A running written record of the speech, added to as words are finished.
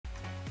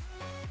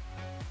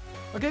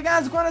Okay,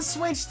 guys, we're gonna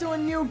switch to a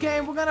new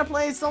game. We're gonna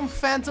play some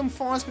Phantom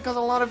Force because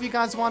a lot of you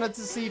guys wanted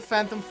to see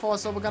Phantom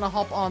Force, so we're gonna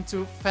hop on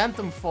to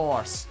Phantom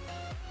Force.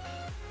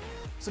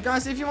 So,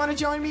 guys, if you want to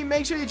join me,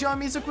 make sure you join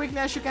me so quickly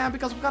as you can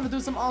because we're gonna do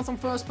some awesome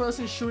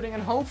first-person shooting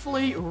and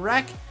hopefully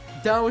wreck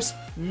those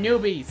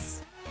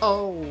newbies.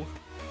 Oh.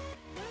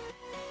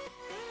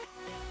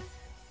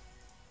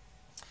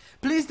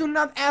 Please do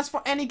not ask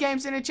for any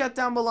games in the chat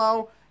down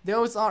below.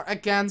 Those are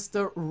against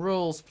the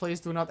rules. Please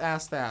do not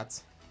ask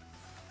that.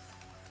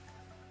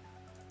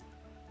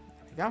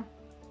 There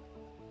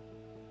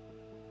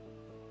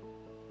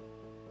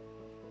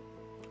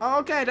we go.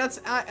 Okay, that's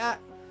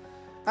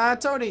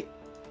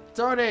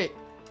Tony.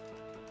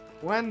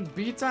 When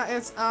beta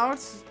is out,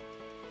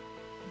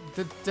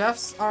 the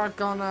devs are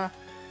gonna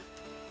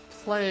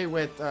play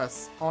with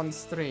us on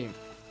stream.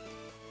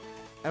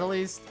 At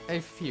least a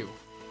few.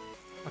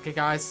 Okay,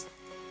 guys,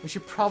 we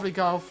should probably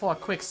go for a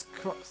quick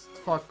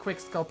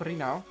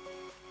scoperino.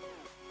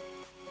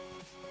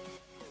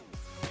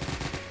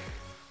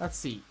 Let's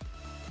see.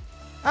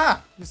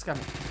 Ah, just got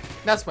me.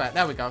 That's where.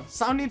 There we go.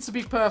 Sound needs to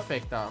be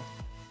perfect, though.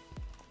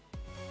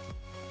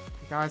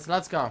 Okay, guys,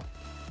 let's go.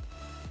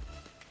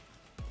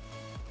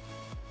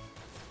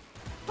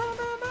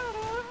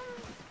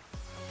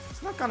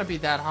 It's not gonna be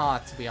that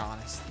hard, to be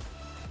honest.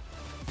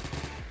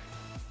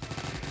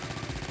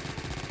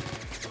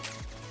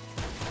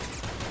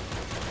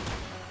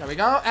 There we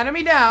go.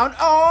 Enemy down.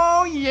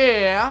 Oh,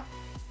 yeah.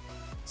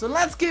 So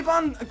let's keep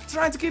on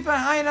trying to keep a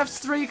high enough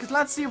streak.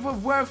 Let's see if we're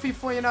worthy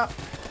for, you know.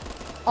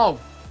 Oh,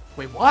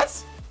 wait,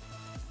 what?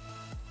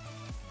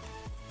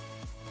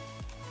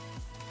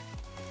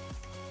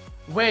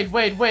 Wait.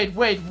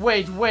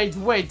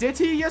 Did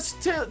he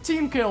just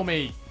team kill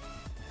me?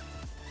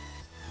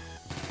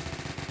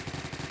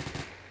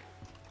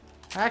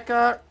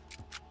 Hacker.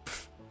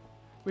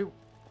 Wait,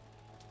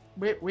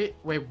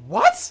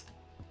 what?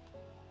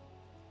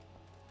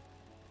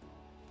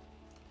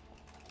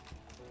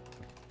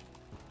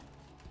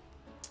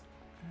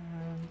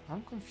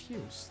 I'm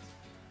confused.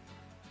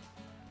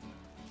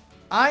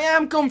 I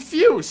am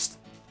confused.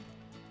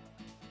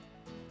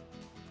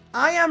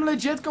 I am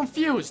legit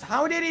confused.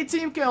 How did he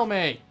team kill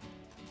me?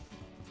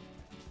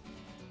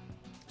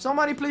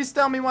 Somebody please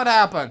tell me what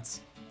happened.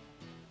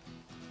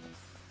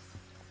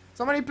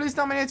 Somebody please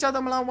tell me in the chat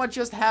down below what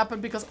just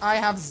happened because I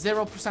have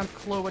 0%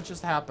 clue what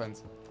just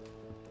happened.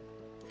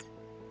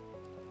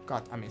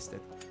 God, I missed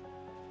it.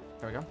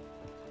 There we go.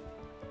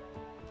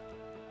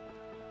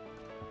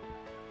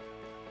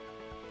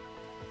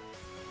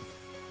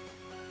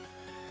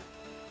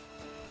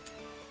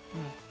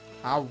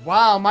 Oh,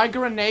 wow, my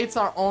grenades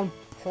are on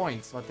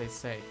point, what they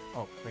say.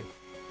 Oh, wait.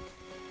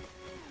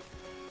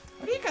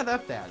 How do you get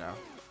up there, though?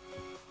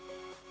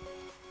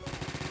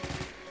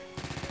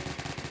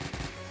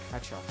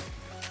 Headshot.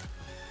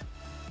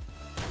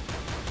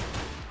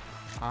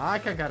 I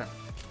can get him.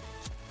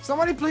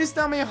 Somebody please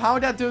tell me how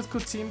that dude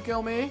could team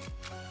kill me.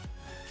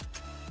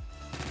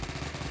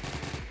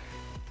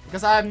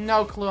 Because I have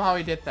no clue how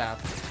he did that.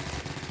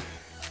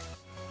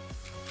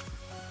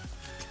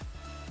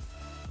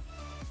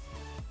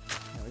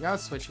 There we go,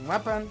 switching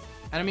weapon.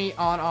 Enemy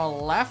on our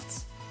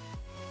left.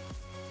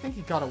 I think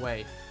he got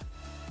away.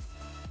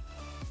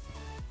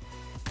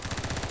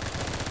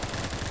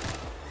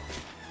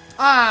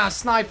 Ah,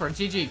 sniper,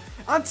 GG.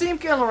 On team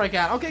killer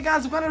again. Okay,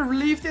 guys, we're gonna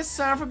leave this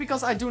server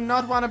because I do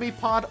not want to be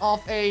part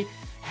of a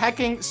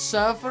hacking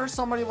server.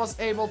 Somebody was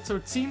able to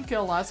team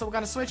kill us, so we're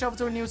gonna switch over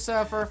to a new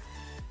server.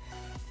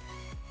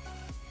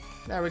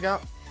 There we go.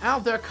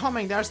 Oh, they're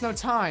coming. There's no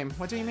time.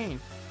 What do you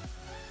mean?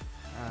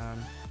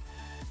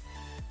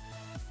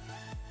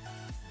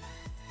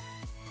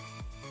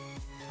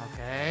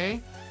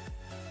 Okay.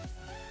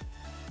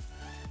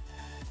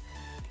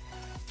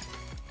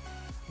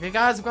 Okay,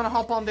 guys, we're gonna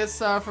hop on this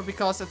server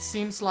because it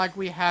seems like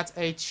we had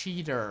a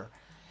cheater.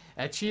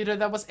 A cheater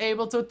that was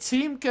able to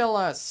team kill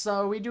us.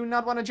 So we do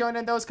not want to join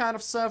in those kind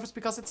of servers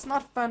because it's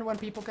not fun when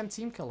people can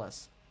team kill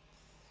us.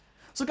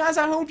 So guys,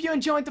 I hope you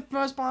enjoyed the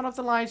first part of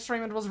the live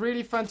stream. It was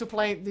really fun to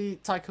play the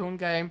Tycoon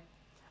game.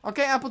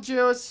 Okay, apple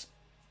juice.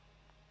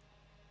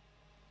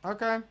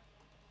 Okay.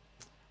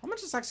 How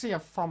much is actually a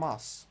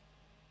FAMAS?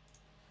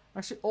 I'm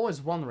actually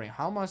always wondering,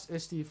 how much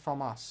is the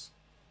FAMAS?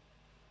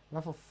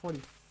 Level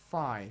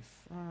 45.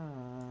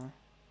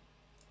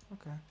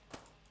 Okay.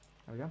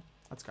 There we go.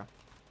 Let's go.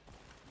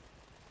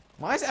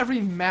 Why is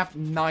every map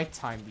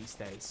nighttime these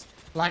days?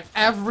 Like,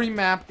 every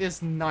map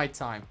is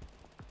nighttime.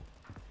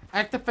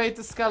 Activate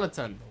the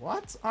skeleton.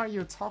 What are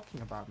you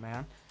talking about,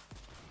 man?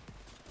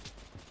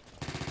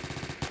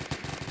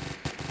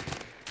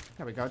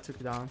 There we go, took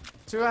it down.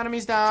 2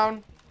 enemies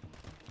down.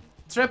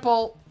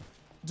 Triple.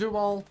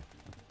 Dual.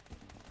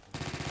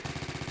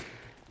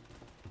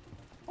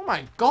 Oh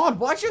my god,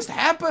 what just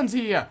happened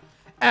here?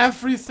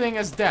 Everything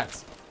is dead.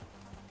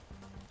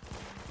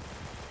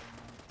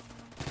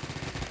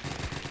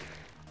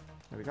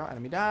 There we go,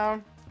 enemy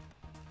down.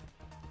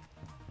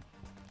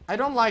 I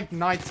don't like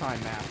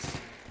nighttime maps.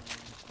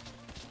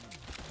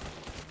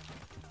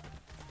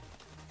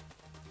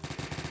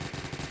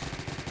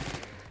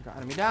 Got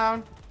enemy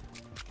down.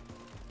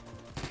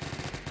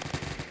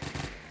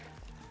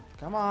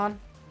 Come on.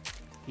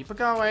 Keep it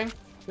going.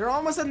 You're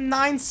almost at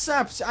 9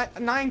 subs.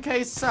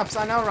 9k subs.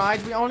 I know,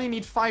 right? We only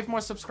need 5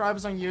 more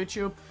subscribers on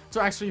YouTube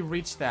to actually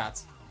reach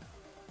that.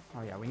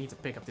 Oh, yeah. We need to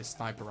pick up this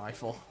sniper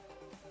rifle.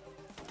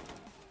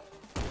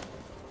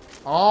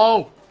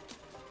 Oh!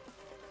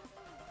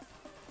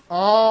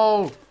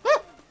 Oh!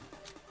 Ah!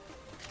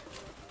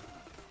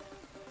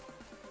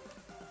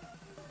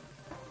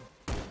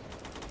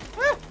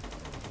 Ah!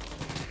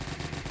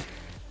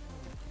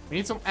 We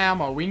need some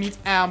ammo. We need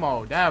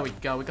ammo. There we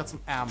go. We got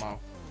some ammo.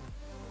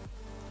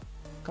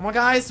 Come on,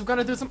 guys. We're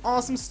gonna do some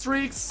awesome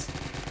streaks.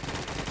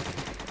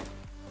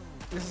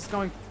 This is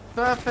going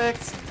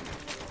perfect.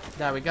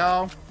 There we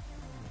go.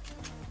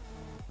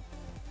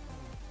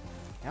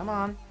 Come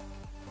on.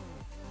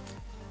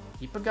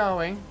 Keep it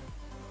going.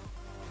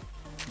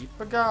 Keep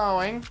it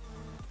going.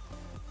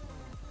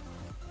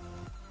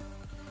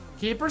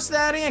 Keep her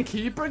steady and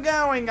keep her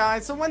going,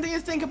 guys. So what do you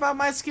think about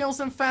my skills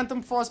in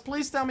Phantom Force?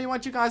 Please tell me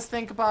what you guys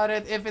think about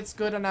it. If it's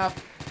good enough,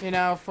 you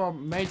know, for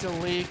Major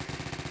League.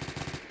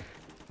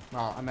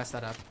 Oh, I messed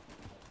that up.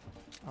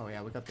 Oh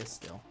yeah, we got this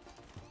still.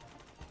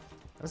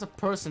 There's a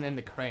person in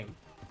the crane.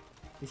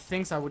 He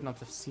thinks I would not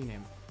have seen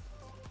him.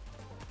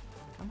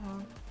 Come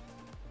on.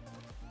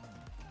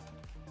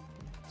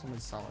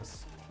 Somebody saw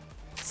us.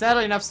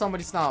 Sadly enough,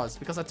 somebody saw us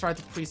because I tried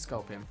to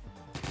pre-scope him.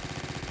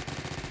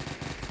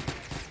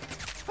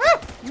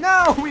 Ah!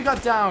 No, we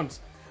got downed.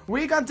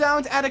 We got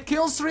downed at a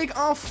kill streak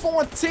of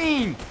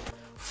 14.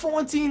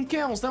 14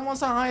 kills. That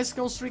was our highest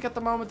kill streak at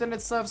the moment in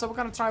itself. So we're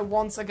gonna try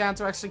once again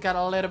to actually get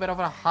a little bit of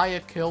a higher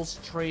kill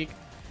streak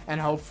and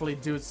hopefully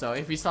do so.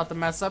 If we start to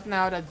mess up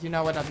now, that you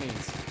know what that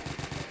means.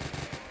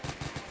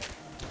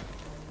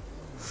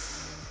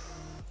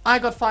 I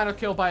got final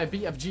kill by a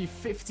BFG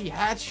 50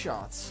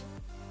 headshots.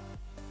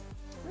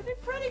 We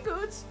did pretty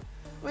good.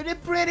 We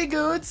did pretty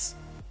good.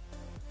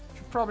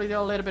 Should probably do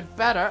a little bit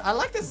better. I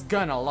like this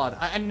gun a lot.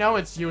 I know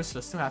it's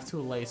useless to have 2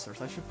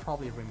 lasers. I should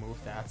probably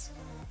remove that.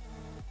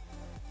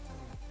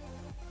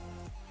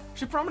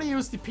 Should probably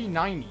use the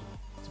P90,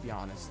 to be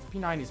honest. The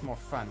P90 is more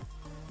fun.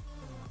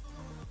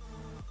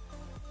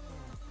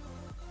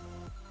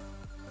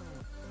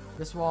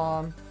 This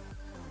one.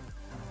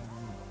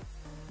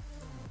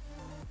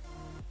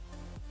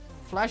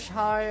 Flash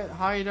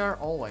hider,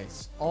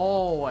 always.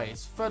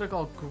 Always.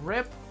 Vertical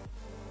grip.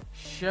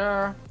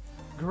 Sure.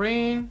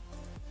 Green.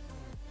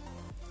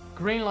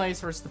 Green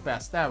laser is the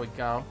best. There we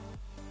go.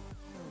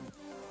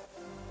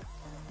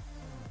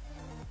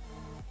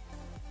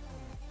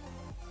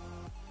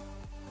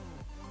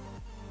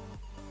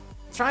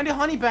 Trying the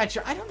honey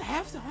badger. I don't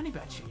have the honey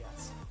badger yet.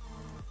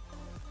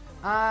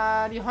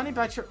 The honey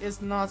badger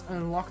is not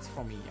unlocked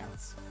for me yet.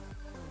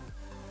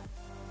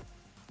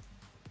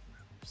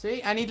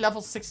 See, I need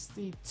level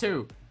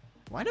 62.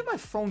 Why did my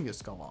phone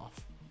just go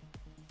off?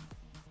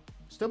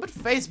 Stupid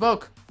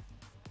Facebook.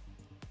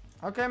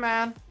 Okay,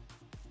 man.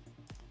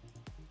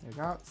 There you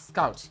go.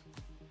 Scout.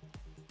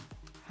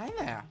 Hi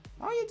there.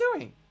 How are you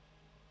doing?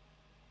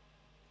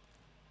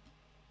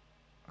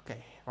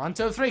 Okay, 1,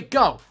 2, 3,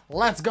 go!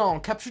 Let's go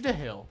and capture the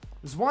hill.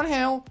 There's one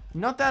hill,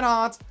 not that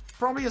hard.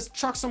 Probably just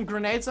chuck some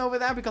grenades over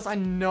there because I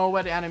know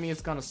where the enemy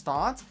is gonna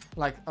start.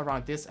 Like,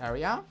 around this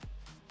area.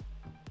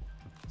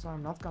 So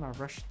I'm not gonna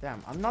rush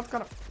them. I'm not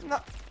gonna... No,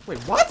 wait,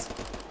 what?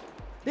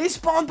 They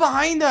spawned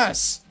behind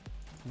us!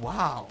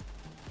 Wow.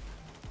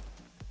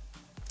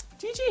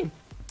 GG.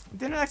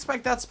 Didn't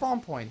expect that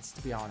spawn point,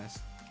 to be honest.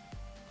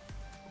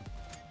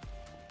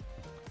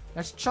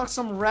 Let's chuck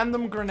some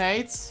random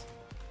grenades.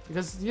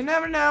 Because you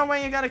never know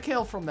when you got a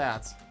kill from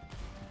that.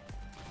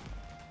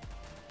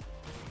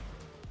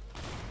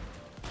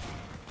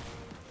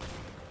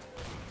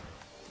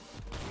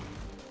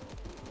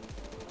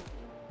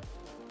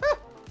 Ah.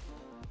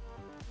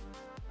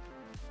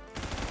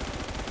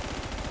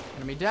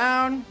 Enemy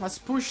down. Let's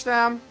push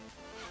them.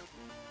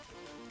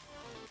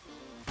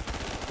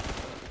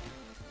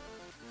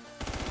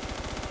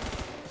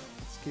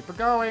 Let's keep it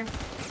going.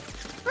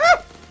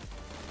 Ah.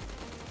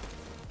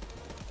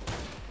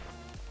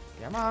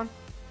 Come on.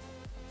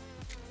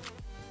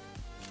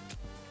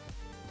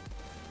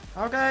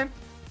 Okay.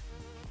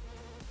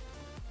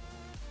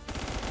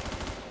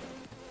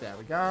 There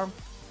we go.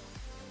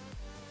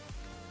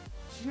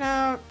 You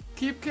know,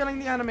 keep killing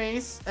the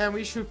enemies and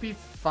we should be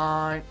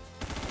fine.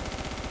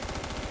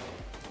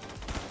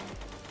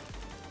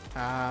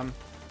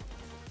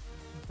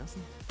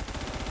 Doesn't.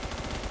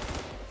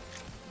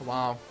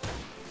 Wow.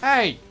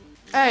 Hey!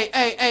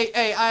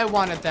 Hey, I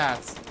wanted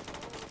that.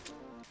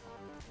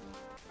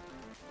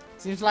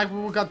 Seems like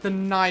we got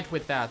denied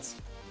with that.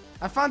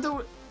 I found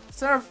the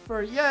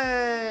server.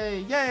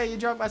 Yay! Yay, you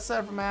dropped my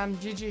server, man.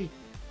 GG.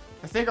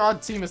 I think our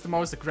team is the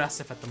most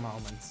aggressive at the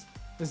moment.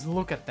 Just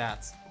look at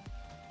that.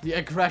 The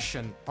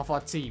aggression of our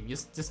team.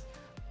 Just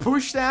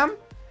push them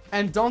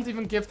and don't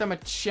even give them a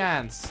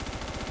chance.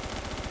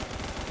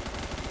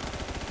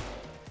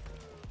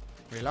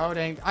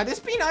 Reloading. This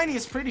P90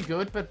 is pretty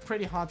good, but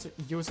pretty hard to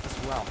use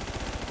as well.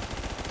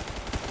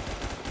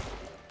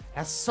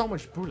 Has so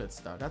much bullets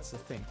though, that's the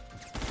thing.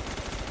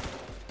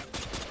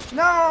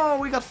 No,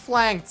 we got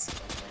flanked.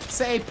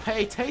 Say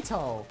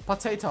potato.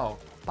 Potato.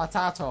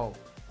 Potato.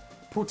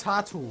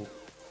 Potato.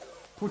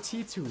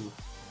 Potato.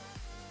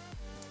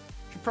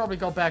 Should probably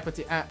go back with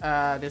the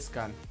this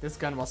gun. This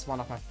gun was one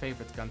of my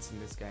favorite guns in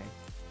this game.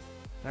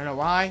 I don't know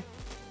why.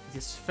 It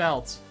just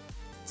felt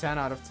 10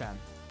 out of 10.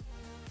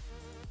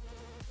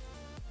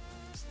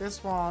 It's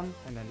this one,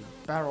 and then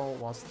the barrel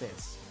was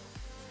this.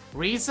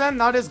 Reason?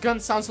 Now this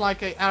gun sounds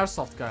like an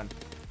airsoft gun.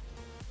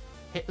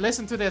 Hey,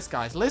 listen to this,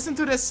 guys. Listen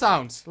to this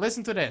sound.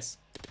 Listen to this.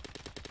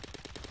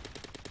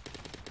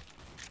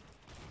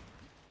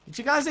 Did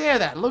you guys hear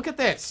that? Look at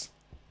this.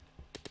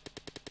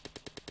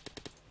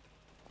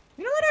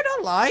 You know what I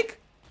don't like?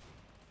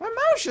 My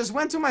mouse just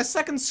went to my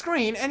second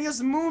screen and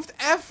just moved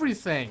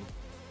everything.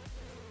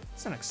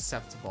 It's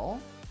unacceptable.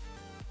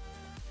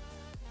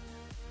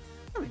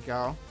 There we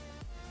go.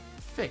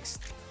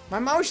 Fixed. My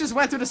mouse just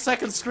went to the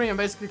second screen and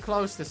basically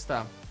closed this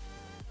stuff.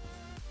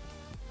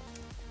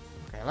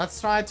 Okay, let's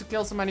try to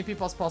kill so many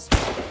people as possible.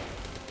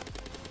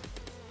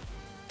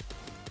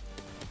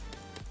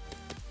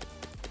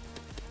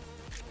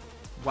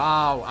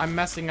 Wow, I'm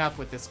messing up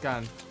with this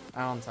gun,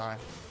 aren't I?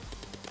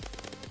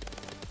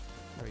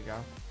 There we go.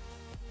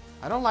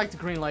 I don't like the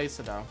green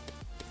laser though.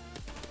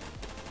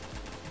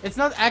 It's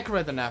not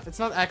accurate enough. It's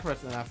not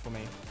accurate enough for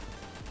me.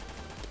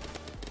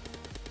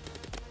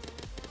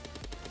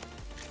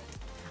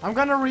 I'm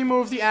gonna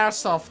remove the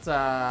airsoft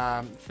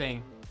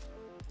thing.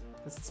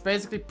 It's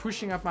basically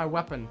pushing up my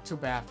weapon too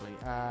badly.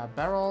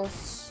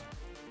 Barrels.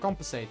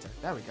 Compensator.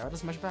 There we go.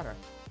 That's much better.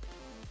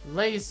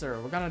 Laser.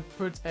 We're gonna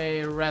put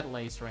a red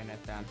laser in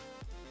it then.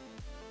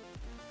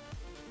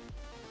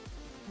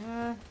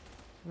 A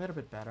little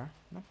bit better.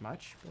 Not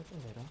much, but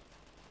a little.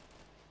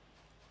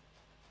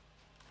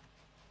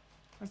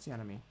 Where's the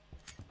enemy?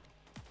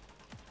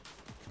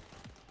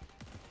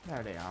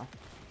 There they are.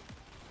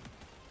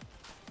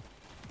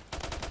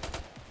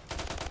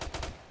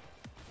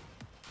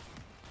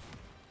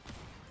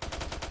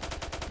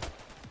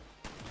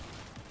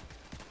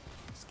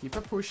 Just keep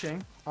it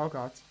pushing. Oh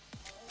god.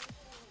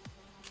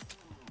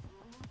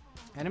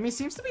 Enemy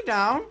seems to be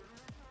down.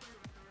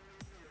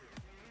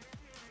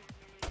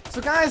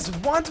 So guys,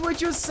 what would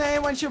you say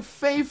what your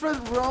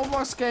favorite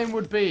Roblox game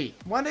would be?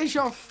 What is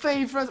your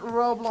favorite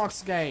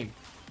Roblox game?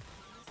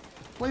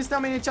 Please tell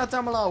me in the chat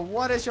down below,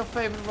 what is your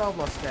favorite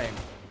Roblox game?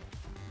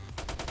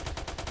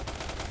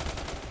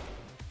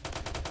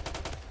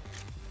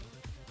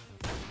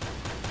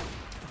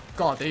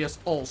 God, they just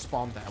all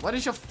spawned there. What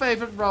is your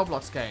favorite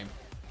Roblox game?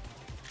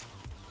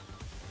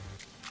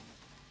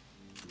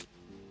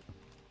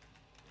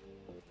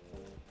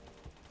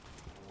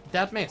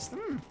 That missed.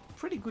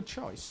 Pretty good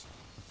choice.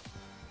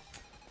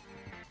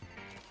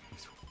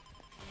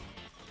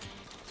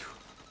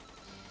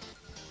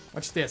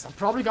 Watch this. I'm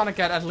probably gonna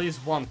get at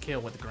least one kill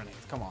with the grenade.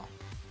 Come on.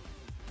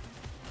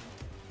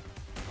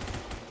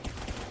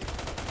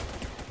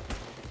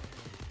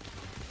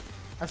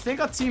 I think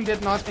our team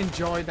did not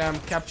enjoy them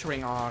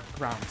capturing our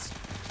grounds.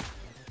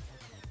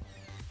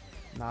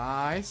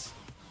 Nice.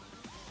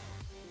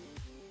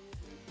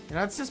 And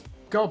let's just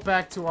go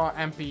back to our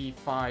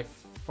MP5.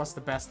 Was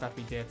the best that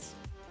we did.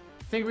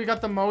 I think we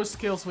got the most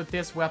kills with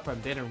this weapon,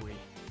 didn't we?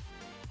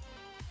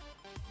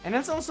 And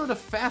that's also the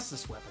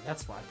fastest weapon.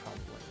 That's why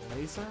probably.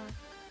 Laser?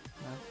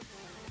 No.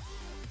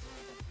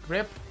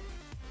 Grip.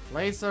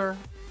 Laser.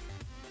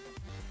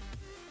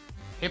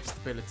 Hip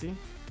stability.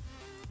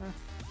 There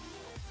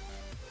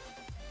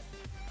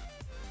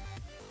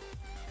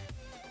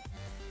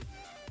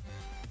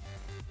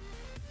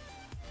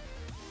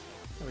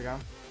we go.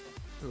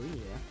 Oh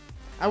yeah.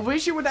 I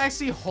wish you would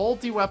actually hold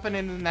the weapon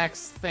in the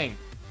next thing.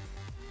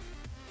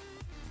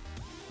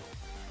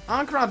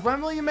 Ankrat,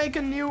 when will you make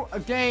a new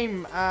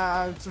game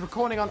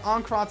recording on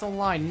Ankrat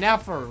Online?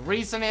 Never.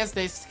 Reason is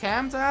they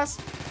scammed us.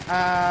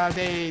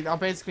 They are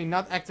basically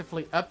not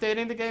actively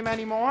updating the game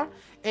anymore.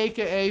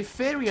 AKA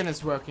Farian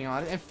is working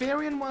on it. And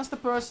Farian was the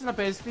person that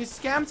basically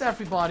scammed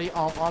everybody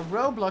off our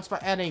Roblox by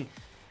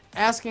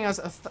asking us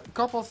a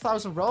couple of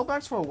thousand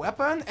Robux for a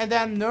weapon. And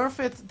then nerf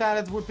it that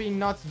it would be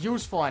not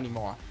useful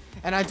anymore.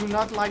 And I do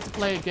not like to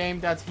play a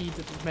game that he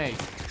made.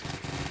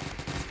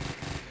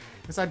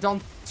 Because I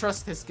don't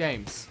trust his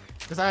games.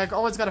 Because I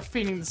always got a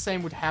feeling the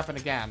same would happen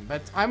again.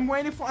 But I'm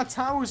waiting for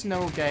Ataru's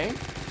new game.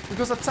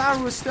 Because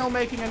Ataru is still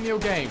making a new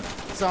game.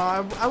 So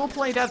I will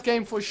play that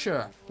game for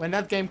sure. When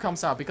that game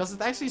comes out. Because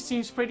it actually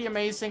seems pretty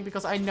amazing.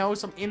 Because I know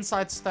some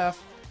inside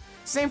stuff.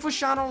 Same for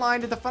Shadow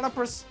Line. The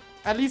developers,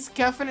 at least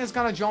Kevin, is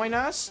gonna join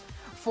us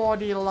for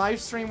the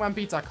live stream when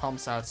beta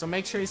comes out. So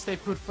make sure you stay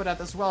put for that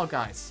as well,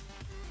 guys.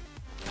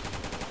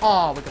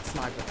 Oh, we got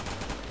sniped.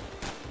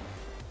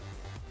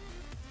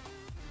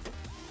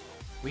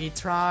 We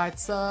tried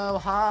so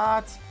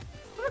hard.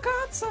 We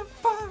got so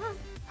far.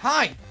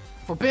 Hi!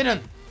 Forbidden!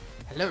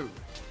 Hello.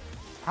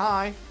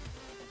 Hi.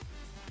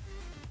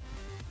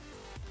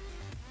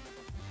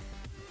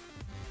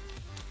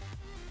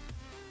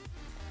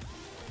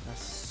 There's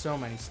so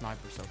many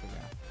snipers over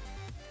there.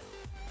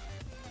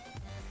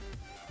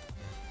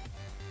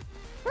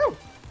 Woo!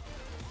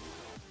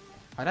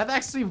 Oh, that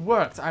actually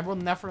worked. I will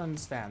never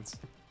understand.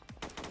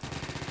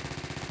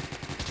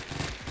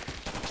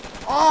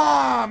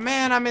 Oh,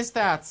 man, I missed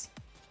that.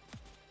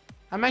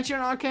 I met you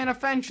in Arcane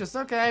Adventures.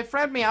 Okay,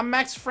 friend me. I'm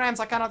max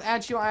friends. I cannot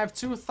add you. I have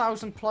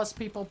 2,000 plus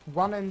people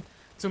running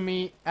to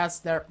me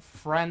as their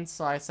friend,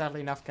 so I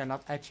sadly enough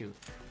cannot add you.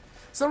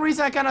 Some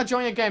reason I cannot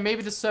join your game.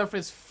 Maybe the server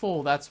is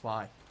full, that's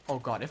why. Oh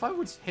god, if I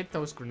would hit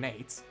those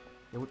grenades,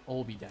 they would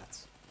all be dead.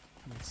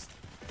 Next.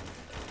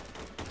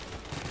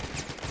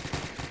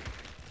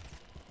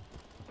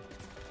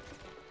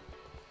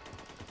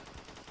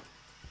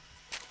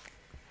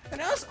 And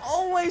there's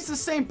always the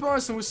same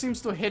person who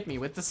seems to hit me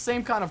with the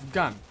same kind of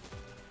gun.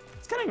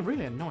 It's getting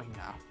really annoying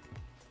now.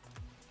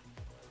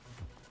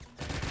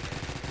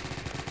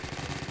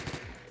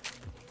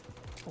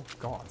 Oh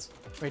god.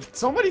 Wait,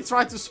 somebody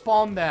tried to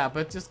spawn there,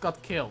 but just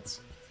got killed.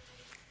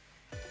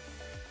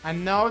 I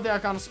know they're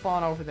gonna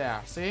spawn over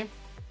there. See?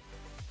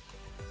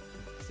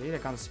 See, they're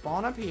gonna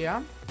spawn up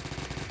here.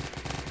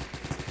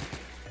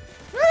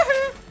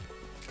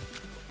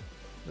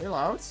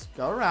 Reload.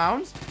 Go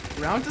around.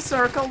 Around the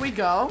circle we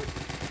go.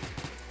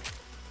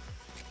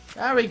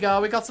 There we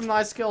go. We got some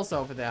nice kills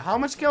over there. How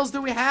much kills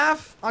do we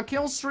have? Our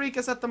kill streak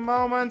is at the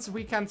moment,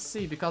 we can't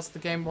see because the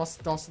game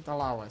doesn't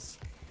allow us.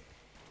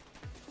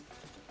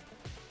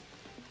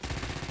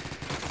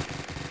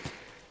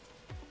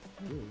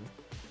 Ooh.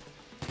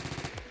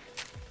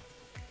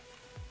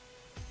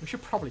 We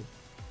should probably...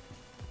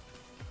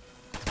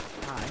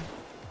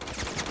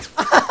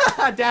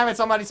 Hi. Damn it,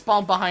 somebody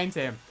spawned behind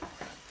him.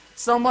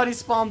 Somebody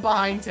spawned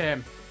behind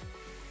him.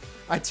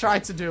 I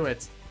tried to do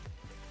it.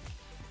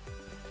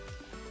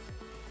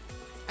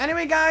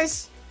 Anyway,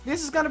 guys,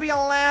 this is gonna be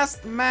our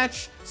last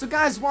match. So,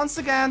 guys, once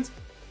again,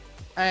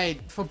 hey,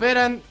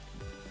 Forbidden,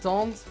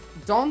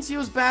 don't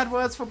use bad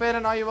words,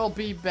 Forbidden, or you will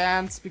be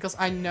banned, because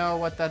I know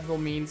what that will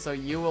mean. So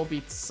you will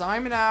be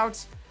timing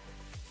out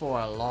for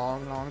a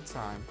long, long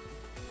time.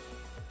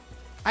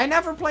 I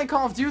never played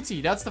Call of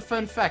Duty. That's the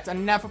fun fact. I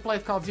never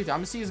played Call of Duty.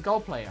 I'm a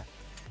CSGO player.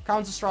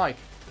 Counter-Strike.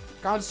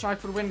 Counter-Strike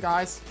for the win,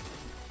 guys.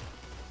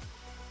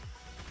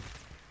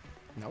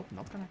 Nope,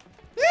 not gonna.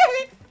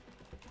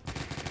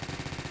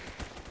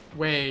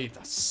 Wait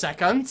a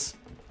second.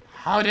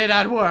 How did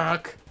that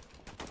work?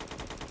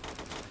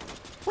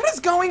 What is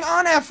going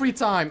on every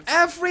time?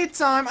 Every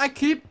time I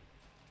keep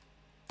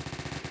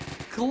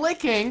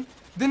clicking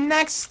the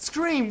next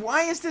screen.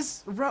 Why is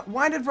this?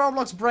 Why did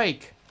Roblox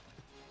break?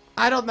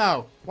 I don't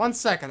know. 1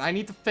 second. I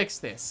need to fix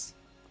this.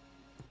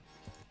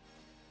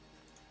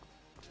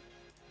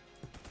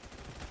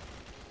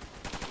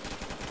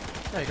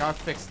 There you go. I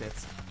fixed it.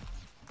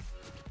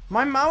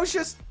 My mouse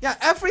just... Yeah,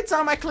 every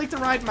time I click the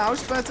right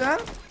mouse button,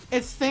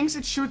 it thinks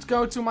it should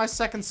go to my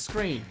second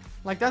screen.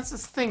 Like, that's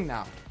this thing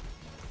now.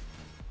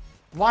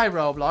 Why,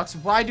 Roblox?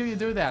 Why do you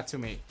do that to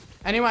me?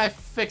 Anyway, I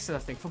fixed it, I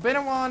think.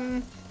 Forbidden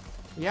one.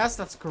 Yes,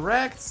 that's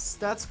correct.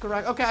 That's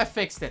correct. Okay, I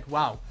fixed it.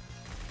 Wow.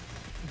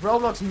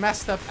 Roblox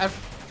messed up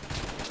every...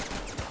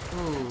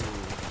 Ooh.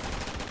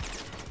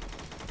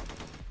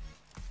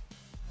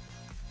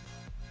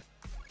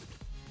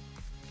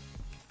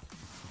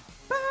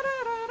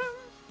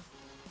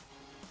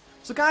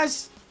 So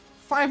guys,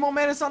 5 more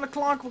minutes on the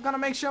clock. We're gonna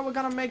make sure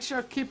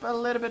keep a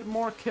little bit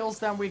more kills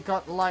than we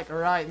got like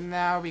right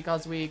now,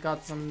 because we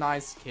got some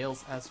nice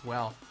kills as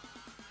well.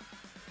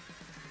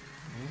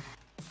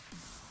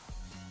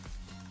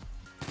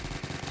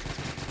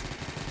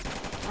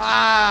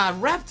 Ah,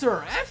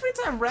 Raptor! Every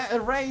time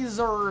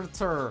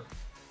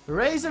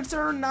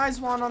Razor, nice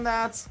one on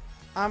that.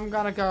 I'm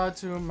gonna go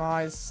to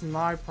my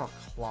sniper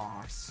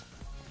class.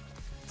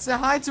 Say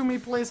hi to me,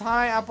 please.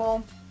 Hi,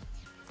 Apple.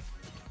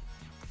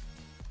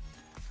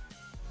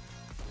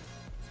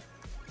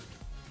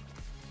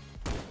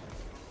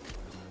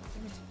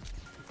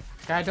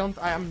 Okay,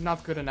 I'm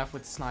not good enough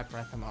with sniper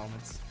at the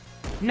moment.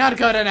 Not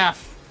good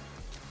enough!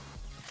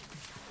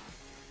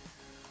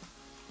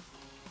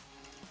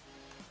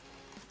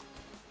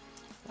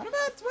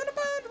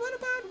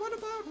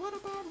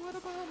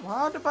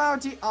 What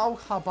about the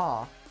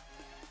Al-Haba?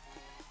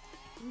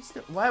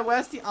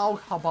 Where's the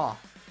Al-Haba?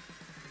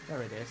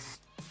 There it is.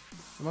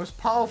 The most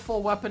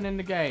powerful weapon in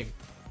the game.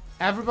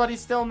 Everybody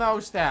still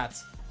knows that.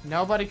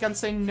 Nobody can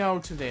say no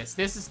to this.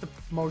 This is the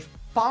most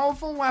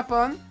powerful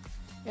weapon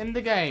in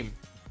the game.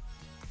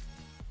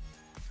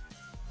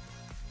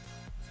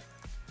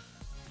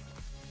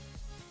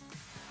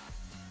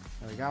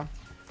 There we go.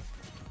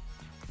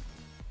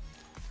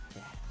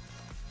 Yeah.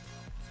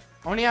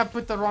 Only I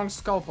put the wrong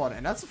scope on it,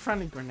 and that's a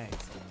friendly grenade.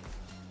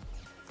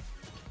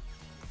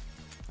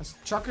 Let's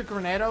chuck a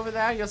grenade over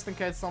there just in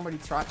case somebody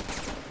tries.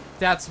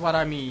 That's what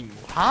I mean.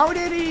 How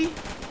did he?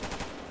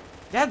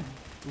 That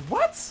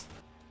what?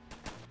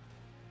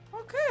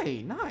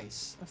 Okay,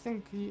 nice. I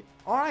think he...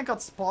 Or I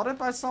got spotted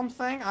by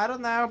something. I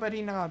don't know, but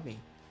he got me.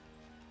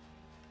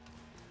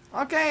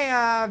 Okay,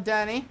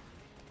 Danny.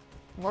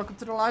 Welcome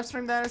to the live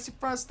stream, Danny. It's your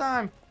first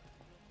time.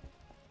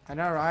 I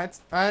know, right?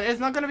 It's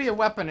not gonna be a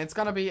weapon. It's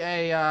gonna be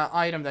a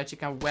item that you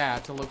can wear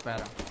to look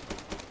better.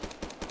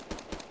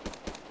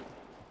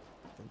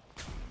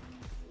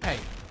 Hey.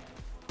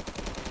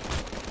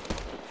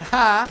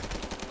 Haha.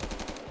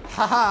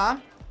 Haha.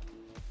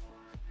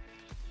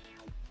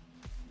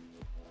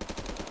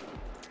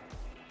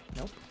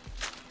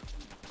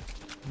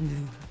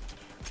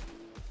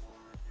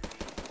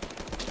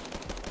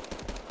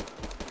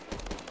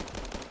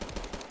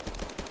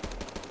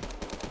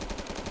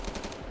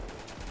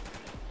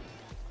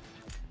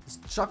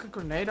 Just chuck a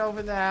grenade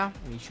over there,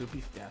 and he should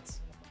be dead.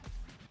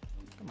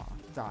 Come on,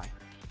 die.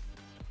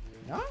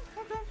 No?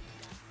 Okay.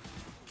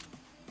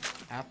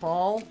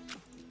 Apple.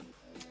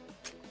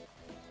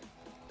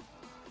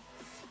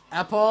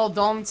 Apple,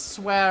 don't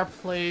swear,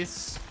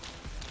 please.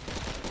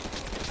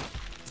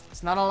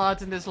 It's not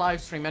allowed in this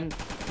live stream. And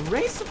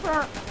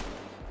Racer,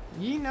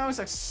 he knows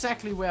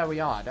exactly where we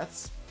are.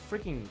 That's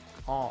freaking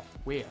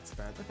weird,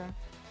 but okay.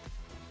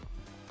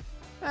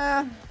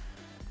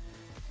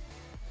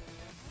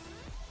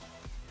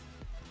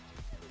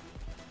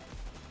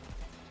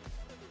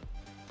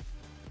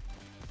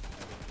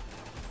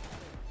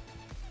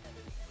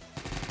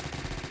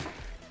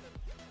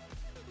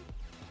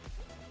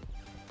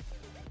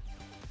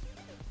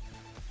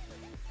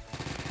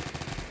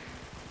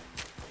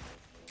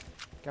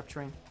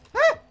 Capturing.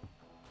 Ah!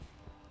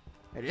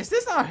 Wait, is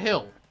this our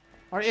hill?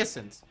 Or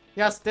isn't?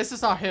 Yes, this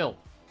is our hill.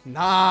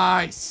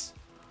 Nice!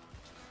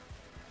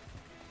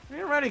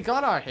 We already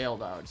got our hill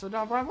though. So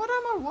now, what am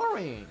I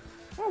worrying?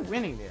 We're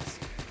winning this.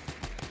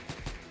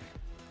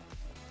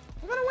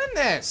 We're gonna win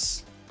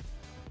this!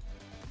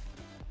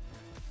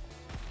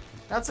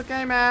 That's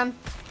okay, man.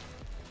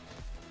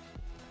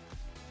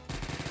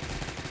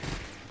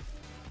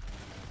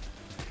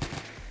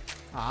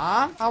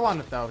 Ah, I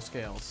wanted those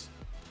kills.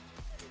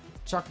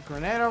 Chuck a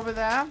grenade over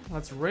there.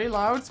 Let's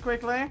reload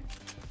quickly.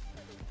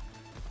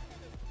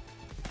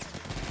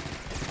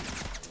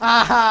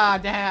 Aha!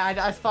 Damn,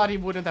 I thought he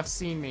wouldn't have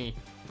seen me.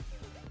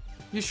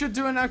 You should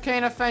do an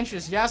Arcane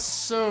Adventures. Yes,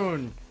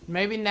 soon.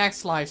 Maybe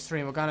next live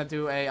stream we're gonna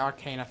do a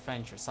Arcane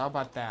Adventures. How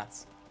about that?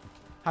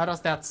 How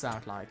does that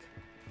sound like?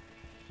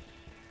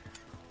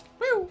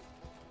 Woo!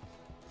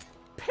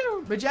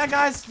 Pew! But yeah,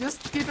 guys,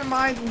 just keep in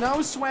mind,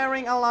 no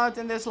swearing allowed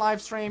in this live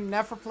stream.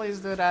 Never please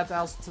do that,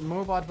 else the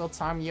Moobot will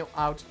time you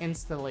out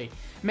instantly.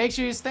 Make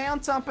sure you stay on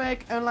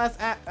topic, unless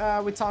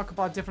we talk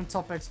about different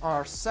topics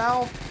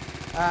ourselves.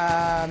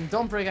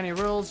 Don't break any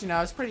rules, you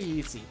know, it's pretty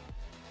easy.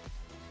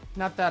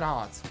 Not that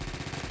hard.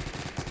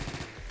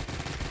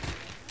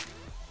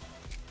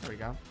 There we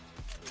go.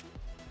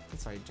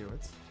 That's how you do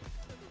it.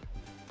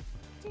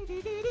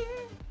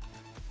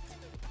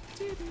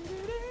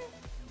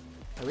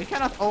 We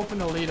cannot open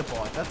the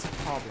leaderboard. That's a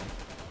problem.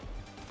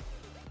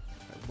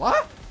 Wait,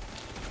 what?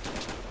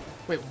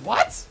 Wait,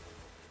 what?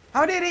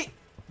 How did he...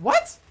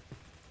 What?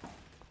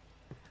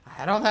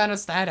 I don't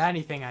understand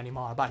anything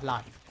anymore about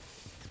life.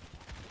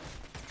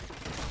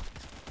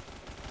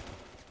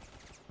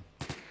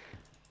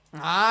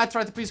 I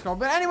tried to pre-scroll.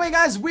 But anyway,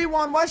 guys, we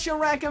won. What's your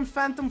rank in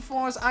Phantom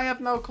Force? I have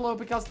no clue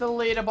because the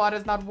leaderboard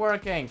is not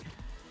working.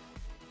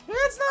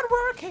 It's not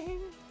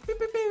working. Beep,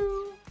 beep,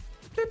 beep.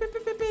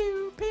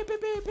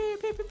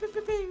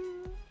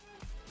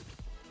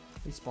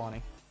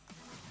 Respawning.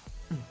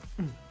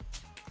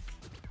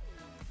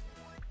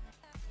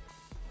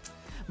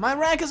 My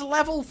rank is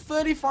level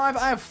 35.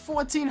 I have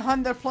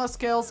 1400 plus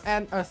kills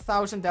and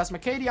 1000 deaths. My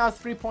KDR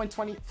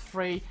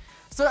 3.23.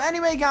 So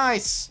anyway,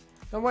 guys,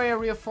 don't worry,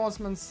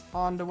 reinforcements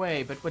on the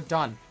way, but we're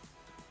done.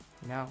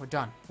 You know, we're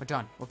done. We're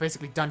done. We're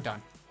basically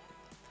done.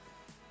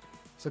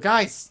 So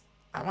guys,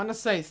 I want to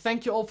say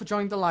thank you all for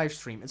joining the live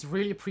stream. It's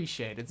really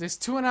appreciated. These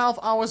 2.5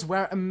 hours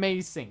were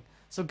amazing.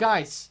 So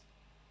guys,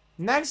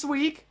 next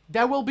week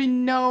there will be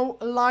no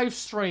live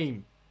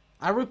stream.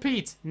 I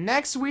repeat,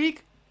 next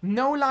week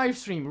no live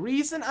stream.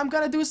 Reason, I'm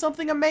gonna do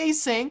something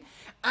amazing.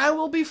 I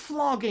will be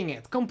vlogging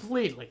it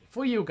completely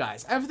for you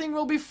guys. Everything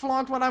will be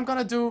vlogged what I'm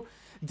gonna do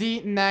the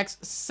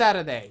next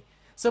Saturday.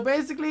 So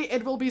basically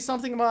it will be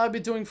something I'll be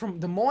doing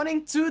from the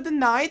morning to the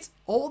night,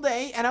 all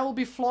day, and I will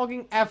be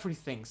vlogging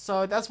everything.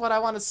 So that's what I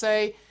want to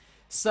say.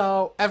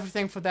 So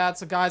everything for that.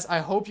 So guys, I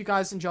hope you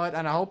guys enjoyed,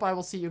 and I hope I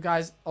will see you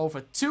guys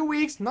over 2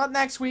 weeks, not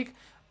next week.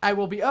 I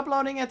will be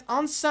uploading it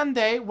on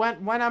Sunday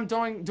when I'm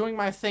doing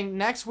my thing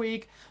next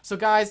week. So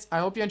guys, I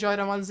hope you enjoyed.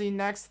 I want to see you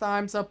next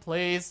time. So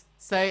please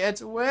say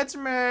it with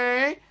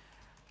me.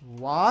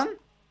 1,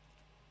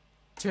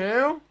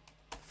 2,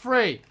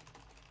 3.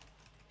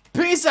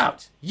 Peace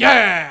out!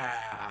 Yeah!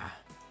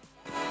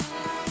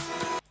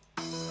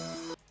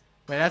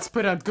 Wait, let's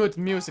put a good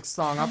music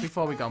song up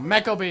before we go.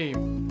 Mecha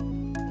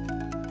Beam!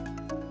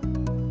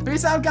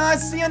 Peace out,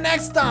 guys! See you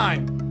next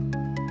time!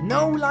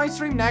 No live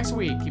stream next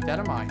week, keep that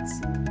in mind.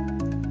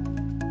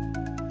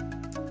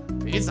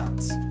 Peace out.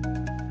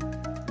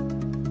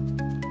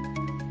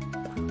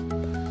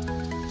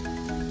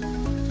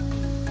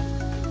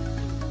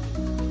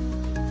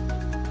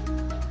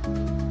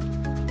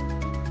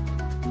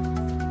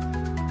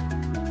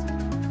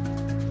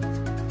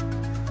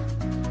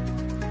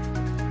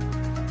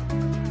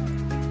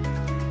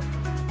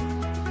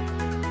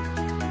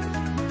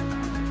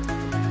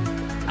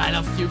 I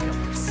love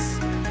cucumbers.